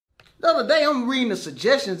The other day, I'm reading the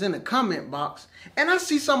suggestions in the comment box, and I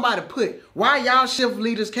see somebody put, why y'all shift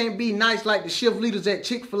leaders can't be nice like the shift leaders at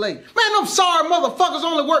Chick-fil-A? Man, I'm sorry, motherfuckers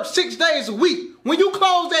only work 6 days a week. When you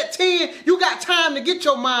close at 10, you got time to get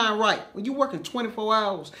your mind right. When you working 24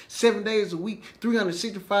 hours, 7 days a week,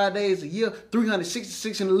 365 days a year,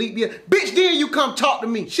 366 in a leap year, bitch, then you come talk to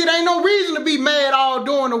me. Shit, ain't no reason to be mad all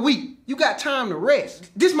during the week. You got time to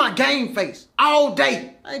rest. This my game face all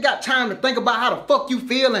day. I ain't got time to think about how the fuck you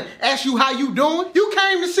feel and ask you how you doing. You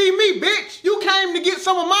came to see me, bitch. You came to get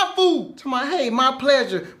some of my food. To my, hey, my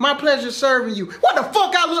pleasure serving you. What the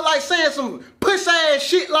fuck I look like saying some puss ass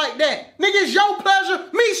shit like that? Nigga, it's your pleasure,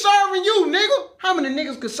 me serving you, nigga. How many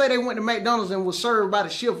niggas could say they went to McDonald's and was served by the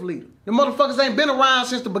shift leader? The motherfuckers ain't been around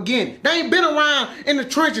since the beginning. They ain't been around in the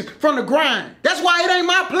trenches from the grind. That's why it ain't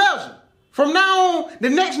my pleasure. From now on, the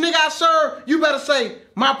next nigga I serve, you better say,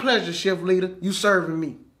 my pleasure, shift leader, you serving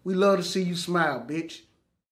me. We love to see you smile, bitch.